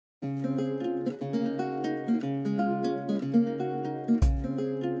in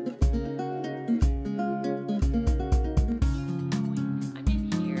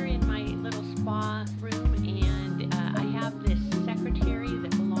here in my little spa room, and I have this secretary that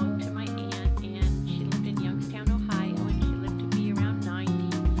belonged to my aunt, and she lived in Youngstown, Ohio, and she lived to be around 90.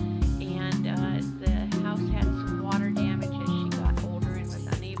 And the house had some water damage as she got older and was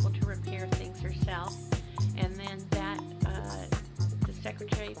unable to repair things herself. And then the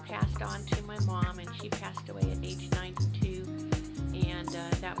secretary passed on to my mom, and she passed away at age 92. And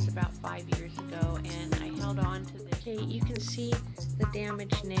that was about 5 years ago, and I held on to this. Okay, you can see the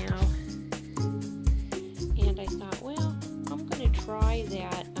damage now, and I thought, well, I'm going to try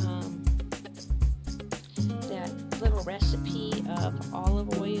that little recipe of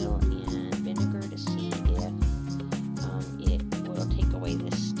olive oil and vinegar to see if it will take away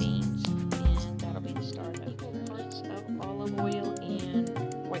the stains, and that'll be the start of parts of olive oil and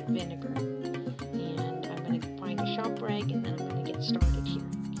white vinegar. And I'm going to find a shop rag, and then I'm going to get started here.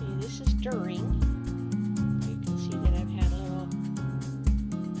 Okay, this is stirring. You can see that I've had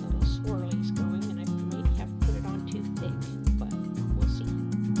little swirlies going, and I may have put it on too thick, but we'll see.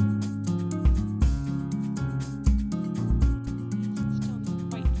 It's still not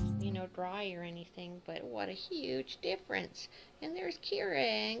quite, dry or anything, but what a huge difference. And there's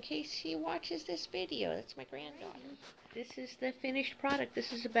Kira, in case she watches this video. That's my granddaughter. This is the finished product.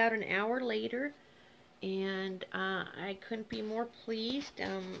 This is about an hour later, and I couldn't be more pleased.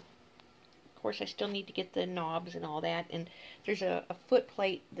 Of course, I still need to get the knobs and all that, and there's a foot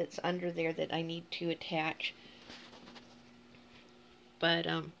plate that's under there that I need to attach. But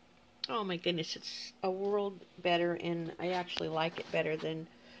oh my goodness, it's a world better, and I actually like it better than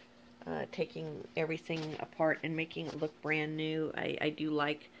taking everything apart and making it look brand new. I do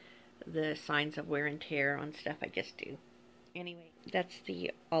like the signs of wear and tear on stuff. I just do. Anyway, that's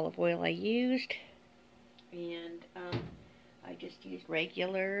the olive oil I used, and I just used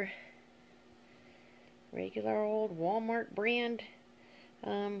regular old Walmart brand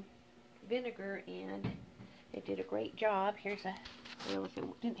vinegar, and it did a great job. Here's a, well, if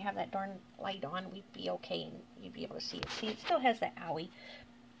it didn't have that darn light on, we'd be okay, and you'd be able to see it. See, it still has that owie,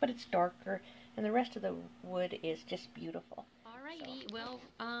 but it's darker, and the rest of the wood is just beautiful. Alrighty, so, well,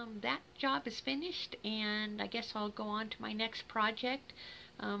 that job is finished, and I guess I'll go on to my next project.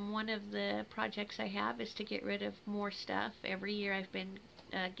 One of the projects I have is to get rid of more stuff. Every year I've been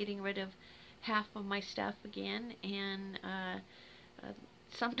getting rid of half of my stuff again, and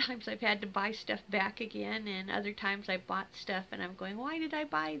sometimes I've had to buy stuff back again, and other times I bought stuff and I'm going, why did I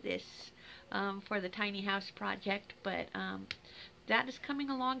buy this for the tiny house project? But that is coming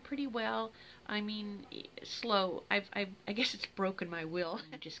along pretty well. I mean, slow. I guess it's broken my will.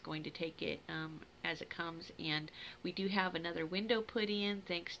 I'm just going to take it as it comes, and we do have another window put in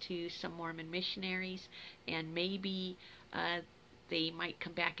thanks to some Mormon missionaries, and maybe they might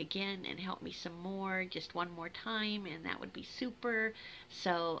come back again and help me some more, just one more time, and that would be super.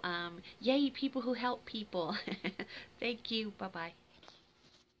 So, yay, people who help people. Thank you. Bye-bye.